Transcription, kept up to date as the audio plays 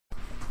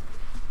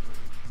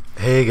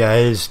Hey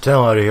guys,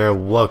 Tell here.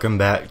 Welcome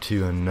back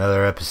to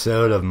another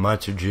episode of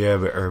Monster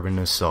Jab Urban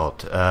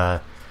Assault.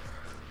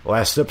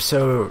 Last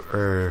episode,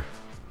 or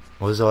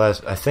what was the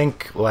last? I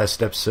think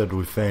last episode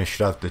we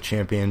finished off the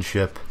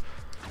championship.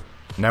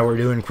 Now we're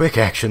doing quick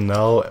action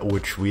though,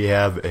 which we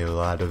have a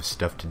lot of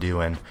stuff to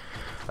do in.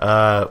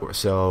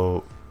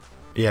 So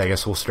yeah, I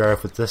guess we'll start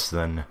off with this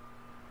then.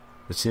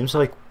 It seems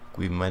like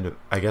we might have.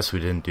 I guess we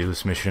didn't do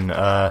this mission.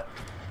 I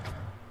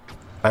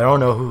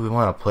don't know who we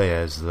want to play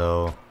as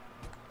though.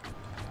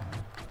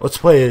 Let's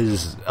play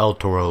as El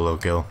Toro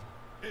Loco.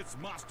 It's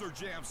Monster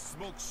Jam's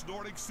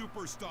smoke-snorting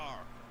superstar,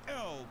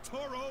 El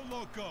Toro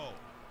Loco.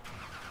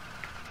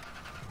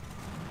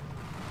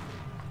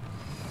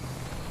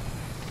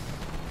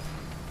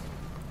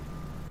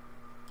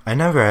 I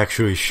never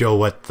actually show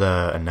what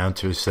the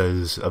announcer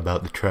says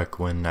about the truck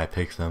when I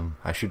pick them.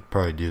 I should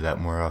probably do that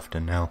more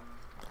often now.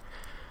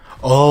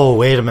 Oh,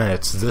 wait a minute,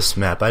 it's this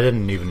map. I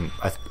didn't even...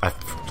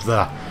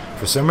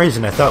 for some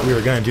reason I thought we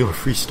were going to do a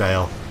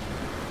freestyle.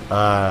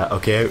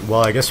 Okay,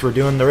 well I guess we're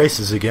doing the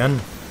races again.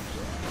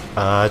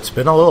 It's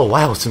been a little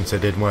while since I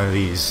did one of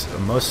these.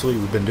 Mostly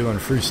we've been doing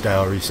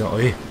freestyle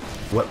recently.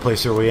 What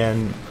place are we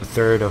in?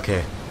 Third,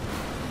 okay.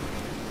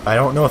 I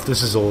don't know if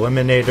this is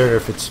Eliminator,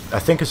 if it's... I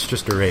think it's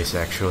just a race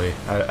actually.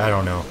 I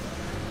don't know.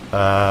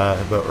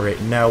 But right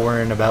now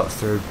we're in about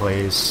third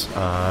place.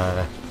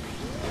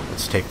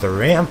 Let's take the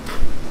ramp.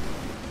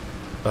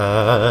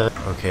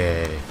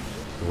 Okay.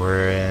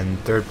 We're in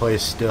third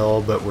place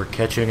still, but we're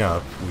catching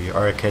up. We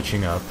are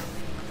catching up.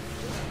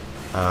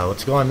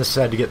 Let's go on this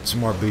side to get some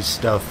more boost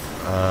stuff.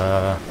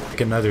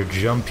 Make another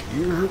jump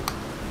here.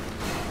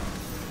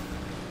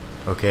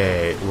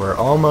 Okay, we're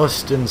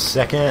almost in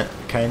second,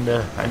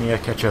 kinda. I need to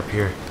catch up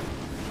here.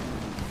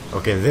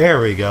 Okay,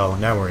 there we go.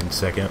 Now we're in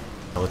second.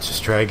 Let's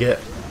just try to get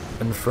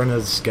in front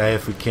of this guy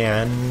if we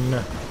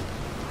can.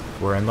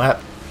 We're in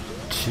lap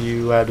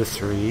 2 out of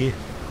 3.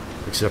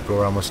 Except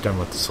we're almost done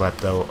with this lap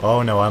though.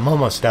 Oh no, I'm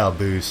almost out of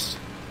boost.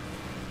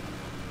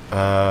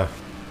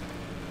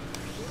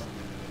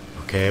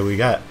 Okay, we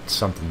got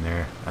something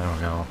there. I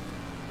don't know.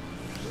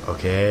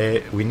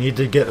 Okay, we need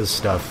to get this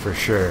stuff for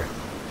sure.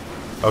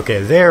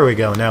 Okay, there we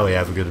go. Now we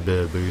have a good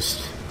bit of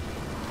boost.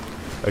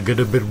 A good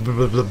bit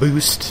of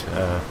boost.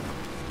 I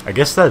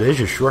guess that is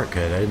a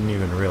shortcut. I didn't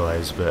even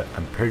realize, but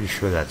I'm pretty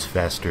sure that's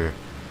faster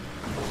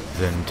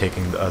than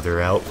taking the other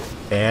out.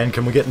 And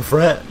can we get in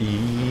front?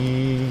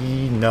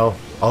 No.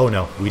 Oh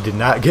no, we did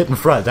not get in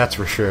front, that's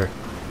for sure.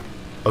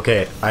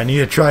 Okay, I need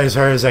to try as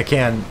hard as I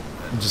can.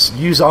 Just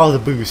use all the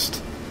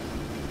boost.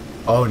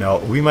 Oh no,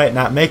 we might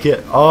not make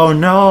it. Oh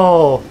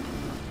no!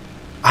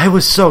 I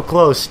was so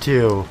close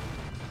too.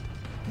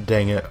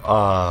 Dang it.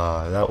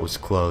 Ah, that was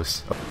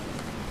close.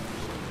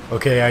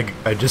 Okay,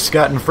 I just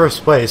got in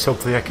first place.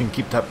 Hopefully I can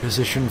keep that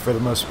position for the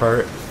most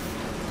part.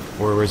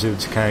 Or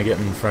Wizard's kind of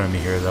getting in front of me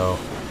here though.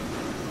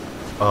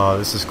 Oh,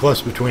 this is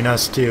close between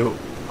us two.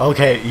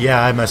 Okay,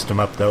 yeah, I messed him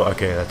up though.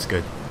 Okay, that's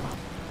good.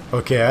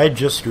 Okay, I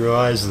just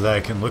realized that I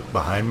can look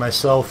behind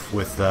myself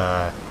with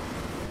the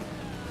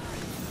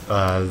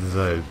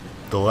right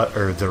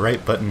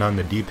button on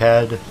the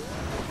D-pad.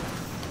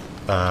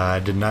 I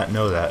did not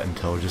know that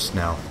until just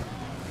now.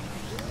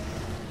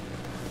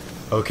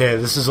 Okay,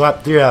 this is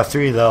lap 3 out of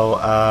 3 though.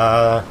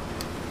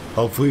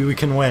 Hopefully we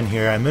can win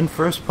here. I'm in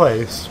first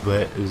place,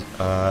 but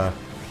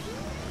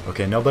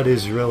okay,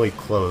 nobody's really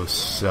close,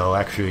 so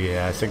actually,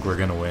 yeah, I think we're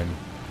gonna win.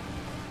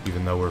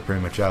 Even though we're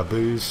pretty much out of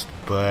boost,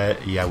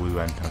 but yeah, we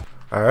win.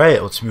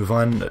 Alright, let's move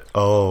on.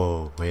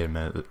 Oh, wait a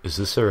minute. Is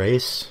this a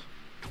race?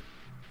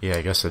 Yeah,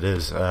 I guess it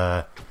is.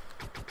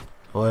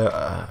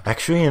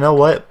 Actually, you know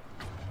what?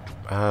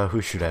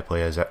 Who should I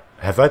play as?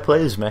 Have I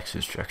played as Max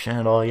Destruction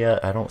at all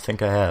yet? I don't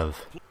think I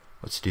have.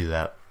 Let's do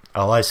that.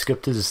 Oh, I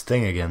skipped his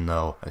thing again,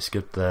 though. I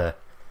skipped the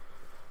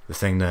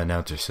thing the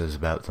announcer says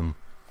about them.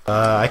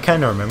 I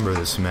kind of remember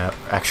this map.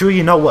 Actually,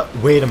 you know what?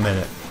 Wait a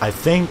minute. I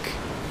think...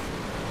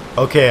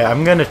 Okay,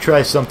 I'm gonna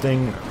try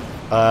something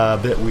a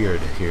bit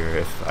weird here,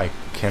 if I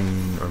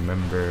can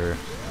remember.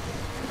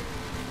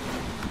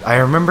 I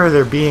remember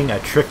there being a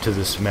trick to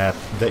this map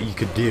that you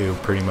could do,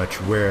 pretty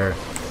much, where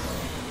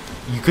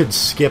you could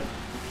skip...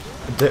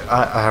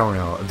 I don't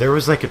know. There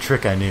was like a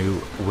trick I knew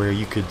where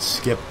you could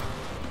skip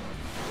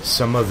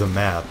some of the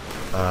map.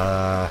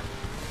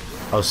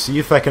 I'll see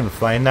if I can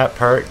find that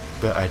part,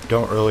 but I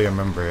don't really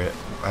remember it.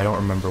 I don't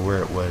remember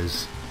where it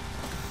was.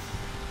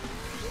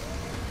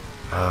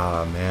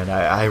 Oh man,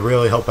 I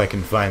really hope I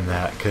can find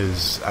that,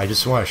 because I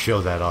just want to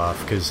show that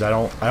off, because I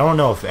don't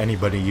know if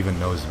anybody even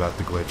knows about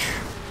the glitch.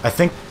 I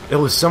think it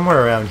was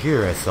somewhere around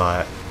here, I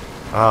thought.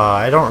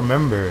 I don't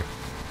remember.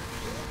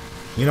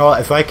 You know,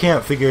 if I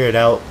can't figure it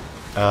out,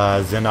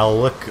 then I'll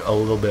look a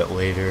little bit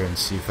later and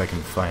see if I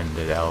can find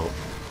it out.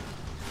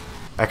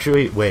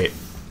 Actually, wait.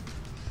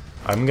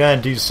 I'm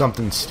gonna do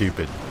something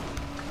stupid.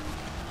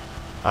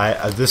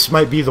 This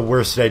might be the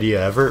worst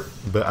idea ever,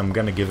 but I'm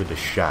gonna give it a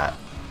shot.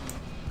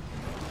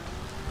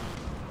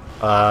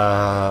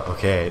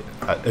 Okay.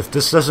 If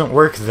this doesn't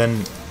work,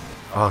 then...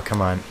 Oh,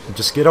 come on.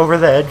 Just get over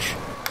the edge.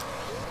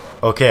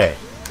 Okay.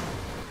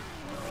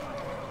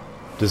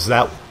 Does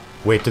that...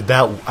 Wait, did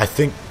that... I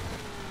think...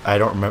 I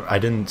don't remember. I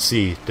didn't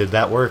see. Did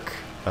that work?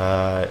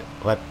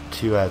 Left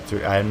 2 out of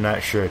 3. I'm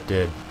not sure it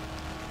did.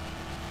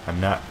 I'm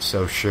not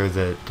so sure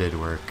that it did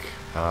work.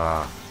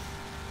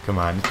 Come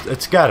on.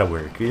 It's gotta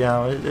work. You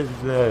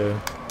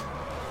know,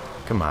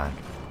 come on.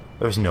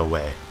 There's no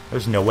way.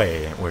 There's no way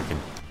it ain't working.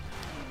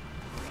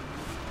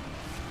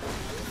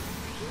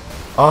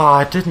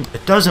 It didn't.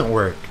 It doesn't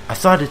work. I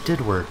thought it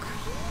did work.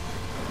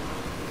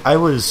 I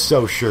was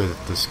so sure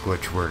that this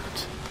glitch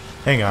worked.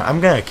 Hang on. I'm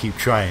gonna keep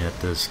trying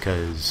at this,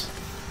 because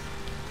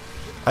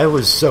I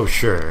was so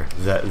sure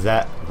that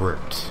that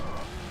worked.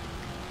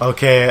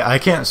 Okay, I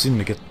can't seem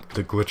to get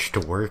the glitch to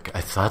work.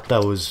 I thought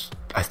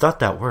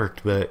that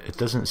worked, but it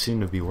doesn't seem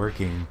to be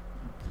working.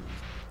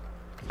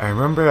 I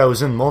remember I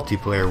was in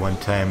multiplayer one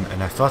time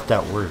and I thought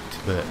that worked,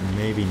 but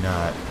maybe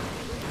not.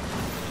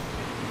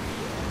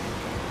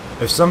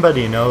 If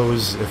somebody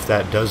knows if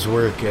that does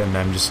work and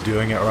I'm just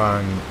doing it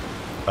wrong,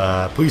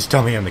 please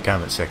tell me in the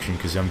comment section,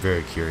 because I'm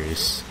very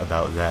curious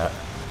about that.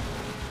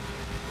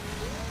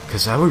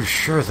 Because I was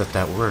sure that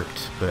that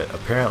worked, but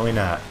apparently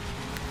not.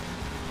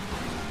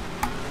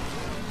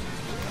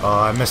 Oh,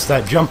 I missed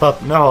that jump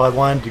up. No, I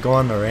wanted to go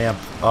on the ramp.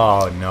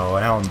 Oh no,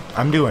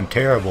 I'm doing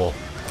terrible.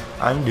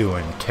 I'm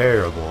doing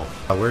terrible.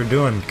 We're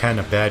doing kind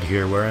of bad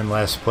here. We're in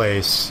last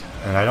place,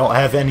 and I don't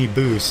have any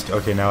boost.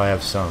 Okay, now I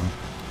have some.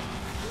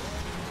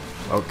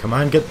 Oh, come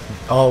on, get...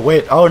 Oh,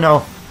 wait. Oh,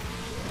 no.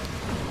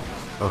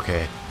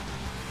 Okay.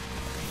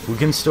 We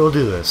can still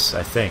do this,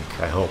 I think.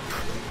 I hope.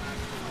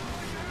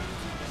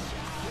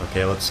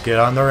 Okay, let's get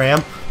on the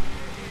ramp.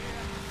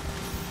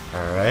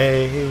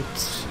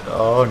 Alright.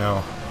 Oh,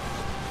 no.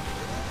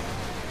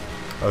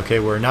 Okay,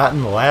 we're not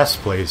in the last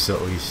place,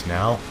 at least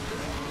now.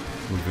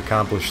 We've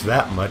accomplished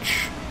that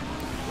much.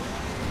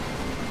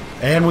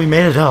 And we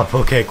made it up.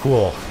 Okay,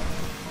 cool.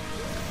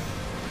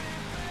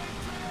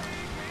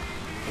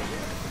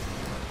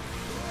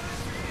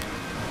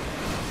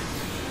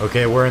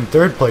 Okay, we're in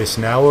 3rd place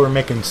now. We're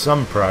making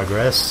some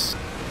progress.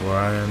 We're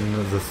on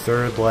the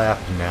 3rd lap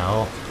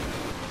now.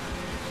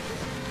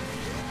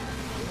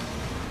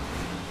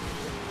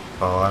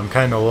 Oh, I'm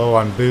kind of low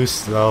on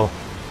boost, though.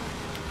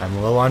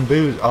 I'm low on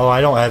boost. Oh,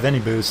 I don't have any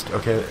boost.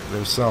 Okay,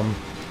 there's some.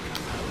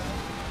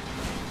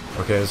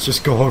 Okay, let's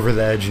just go over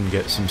the edge and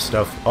get some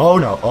stuff. Oh,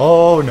 no.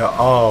 Oh, no.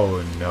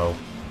 Oh, no.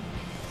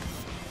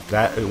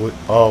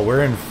 Oh,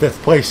 we're in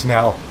 5th place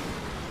now.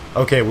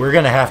 Okay, we're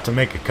going to have to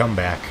make a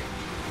comeback.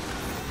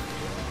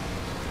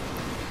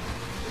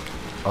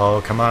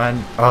 Oh, come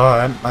on.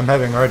 Oh, I'm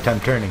having a hard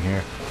time turning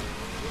here.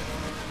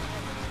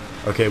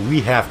 Okay, we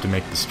have to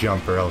make this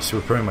jump or else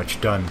we're pretty much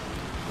done.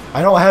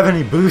 I don't have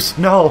any boost.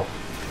 No.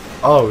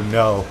 Oh,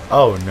 no.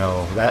 Oh,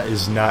 no. That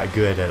is not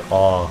good at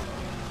all.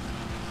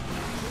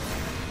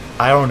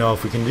 I don't know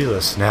if we can do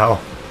this now.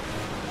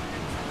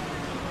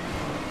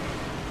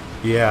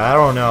 Yeah, I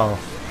don't know.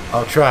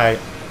 I'll try.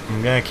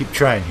 I'm gonna keep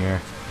trying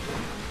here.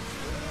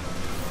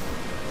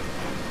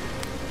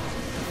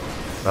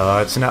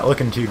 It's not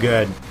looking too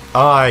good.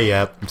 Ah,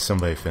 yep.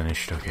 Somebody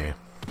finished. Okay.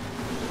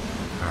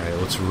 Alright,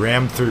 let's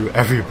ram through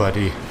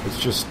everybody. It's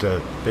just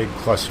a big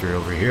cluster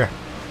over here.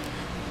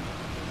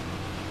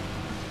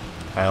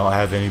 I don't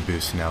have any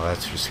boost now.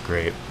 That's just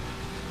great.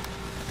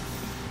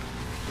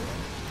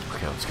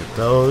 Okay, let's get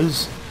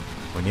those.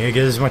 We need to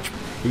get as much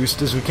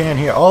boost as we can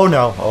here. Oh,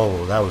 no.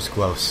 Oh, that was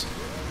close.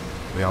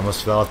 We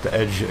almost fell off the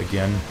edge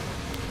again.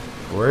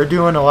 We're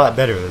doing a lot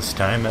better this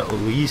time, at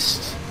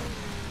least.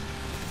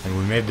 And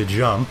we made the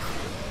jump.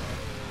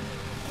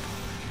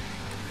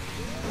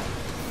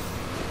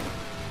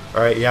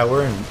 Alright, yeah,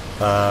 we're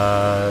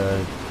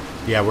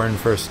in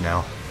first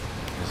now.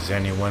 Is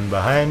anyone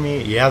behind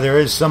me? Yeah, there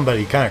is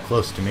somebody kind of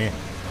close to me.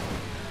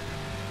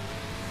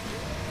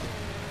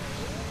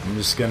 I'm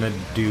just gonna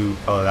do...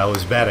 Oh, that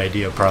was a bad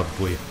idea,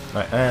 probably.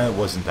 It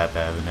wasn't that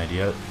bad of an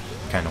idea. It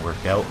kind of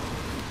worked out.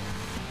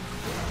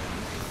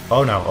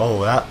 Oh, no.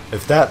 Oh, that...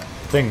 If that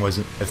thing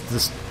wasn't...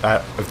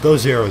 If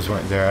those arrows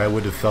weren't there, I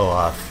would have fell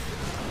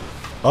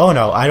off. Oh,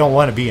 no. I don't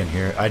want to be in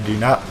here. I do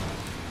not...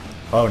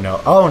 Oh,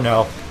 no. Oh,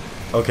 no.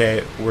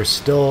 Okay, we're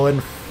still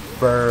in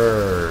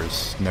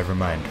first. Never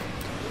mind.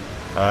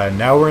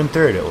 Now we're in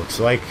 3rd, it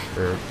looks like.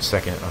 Or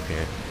 2nd,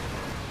 okay.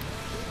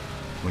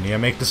 We need to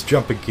make this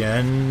jump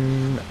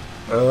again.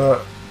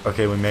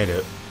 Okay, we made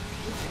it.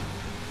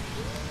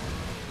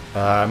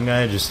 I'm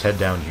gonna just head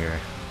down here.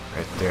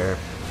 Right there.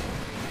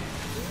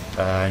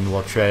 And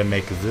we'll try to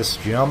make this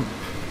jump.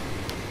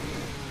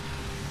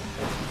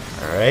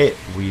 Alright,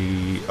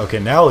 okay,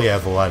 now we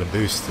have a lot of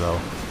boost, though.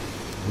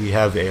 We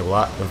have a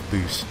lot of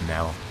boost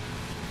now.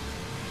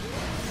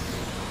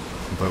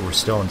 But we're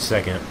still in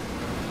 2nd.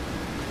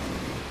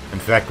 In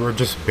fact, we're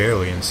just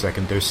barely in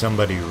 2nd. There's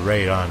somebody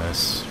right on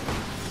us.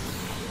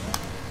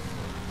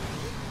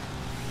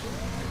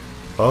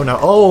 Oh, no.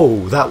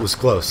 Oh, that was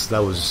close.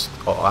 That was...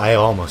 Oh, I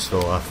almost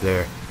fell off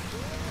there.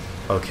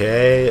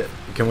 Okay.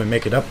 Can we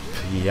make it up?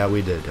 Yeah,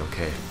 we did.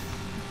 Okay.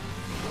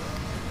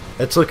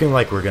 It's looking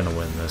like we're gonna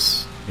win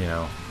this. You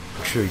know,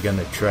 actually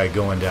gonna try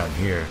going down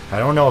here. I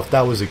don't know if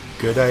that was a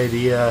good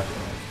idea.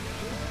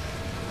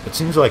 It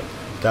seems like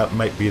that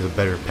might be the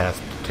better path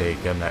to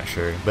take, I'm not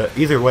sure. But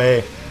either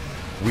way,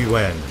 we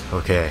win.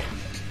 Okay.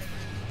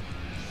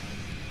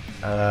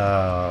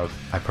 I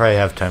probably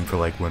have time for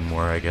like one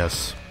more, I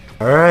guess.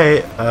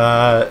 Alright,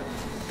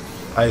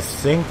 I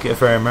think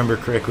if I remember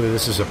correctly,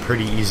 this is a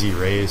pretty easy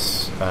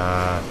race.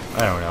 I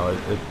don't know.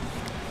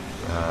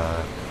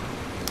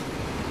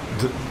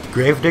 The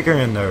Gravedigger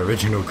and the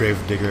original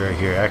Gravedigger are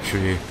here,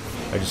 actually.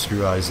 I just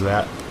realized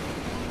that.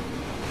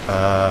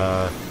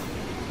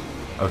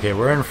 Okay,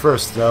 we're in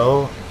first,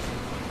 though.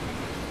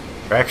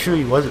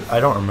 Actually, I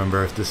don't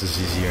remember if this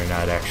is easy or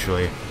not,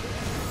 actually.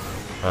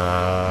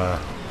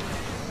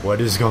 What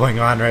is going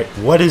on, right?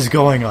 What is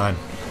going on?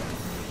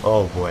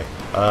 Oh, boy.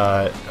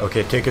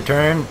 Okay, take a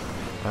turn.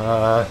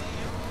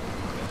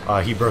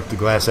 He broke the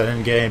glass. I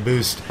didn't get any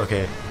boost.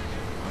 Okay.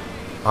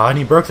 And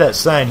he broke that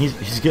sign.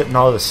 He's getting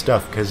all this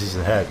stuff because he's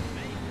ahead.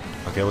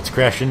 Okay, let's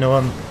crash into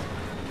him.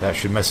 That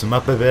should mess him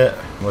up a bit.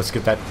 Let's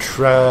get that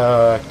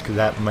truck.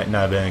 That might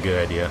not have been a good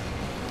idea.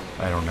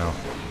 I don't know.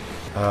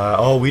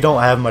 Oh, we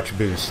don't have much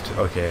boost.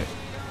 Okay.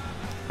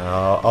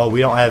 Oh,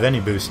 we don't have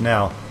any boost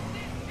now.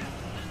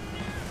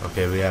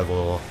 Okay, we have a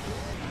little...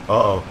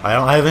 Uh-oh. I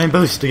don't have any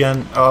boost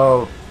again.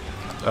 Oh.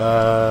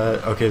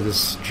 Okay,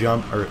 this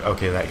jump...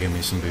 Okay, that gave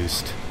me some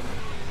boost.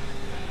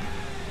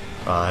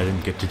 I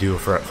didn't get to do a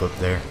front flip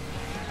there.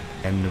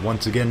 And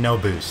once again, no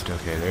boost.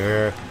 Okay,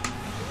 there...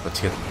 Let's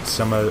get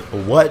some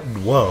of... What?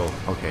 Whoa.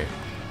 Okay.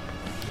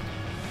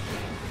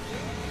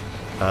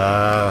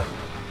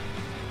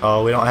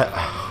 Oh, we don't have...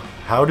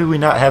 How do we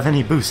not have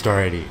any boost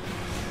already?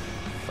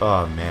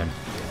 Oh, man.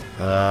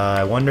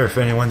 I wonder if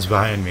anyone's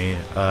behind me.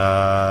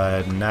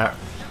 Not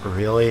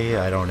really.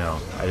 I don't know.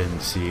 I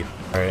didn't see.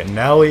 Alright,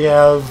 now we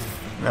have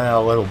a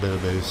little bit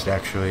of boost,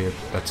 actually.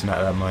 That's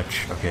not that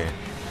much. Okay.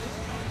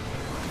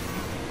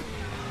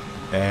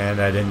 And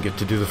I didn't get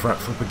to do the front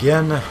flip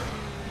again.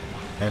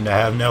 And I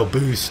have no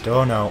boost.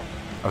 Oh, no.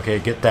 Okay,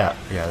 get that.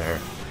 Yeah, there.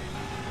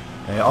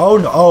 And, oh,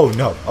 no. Oh,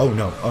 no. Oh,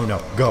 no. Oh,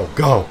 no. Go.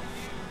 Go.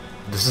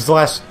 This is the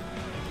last...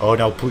 Oh,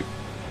 no. Please.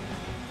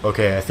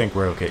 Okay, I think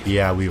we're okay.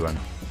 Yeah, we won.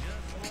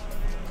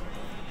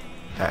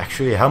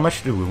 Actually, how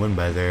much did we win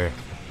by there?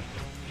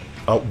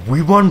 Oh,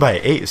 we won by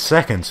 8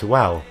 seconds.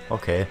 Wow.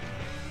 Okay.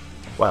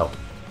 Wow.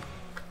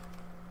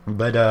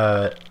 But,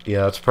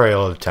 yeah, that's probably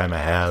all the time I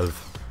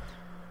have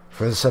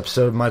for this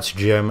episode of Monster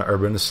Jam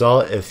Urban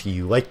Assault. If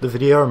you liked the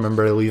video,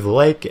 remember to leave a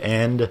like,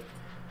 and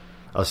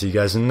I'll see you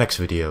guys in the next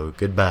video.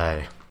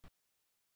 Goodbye.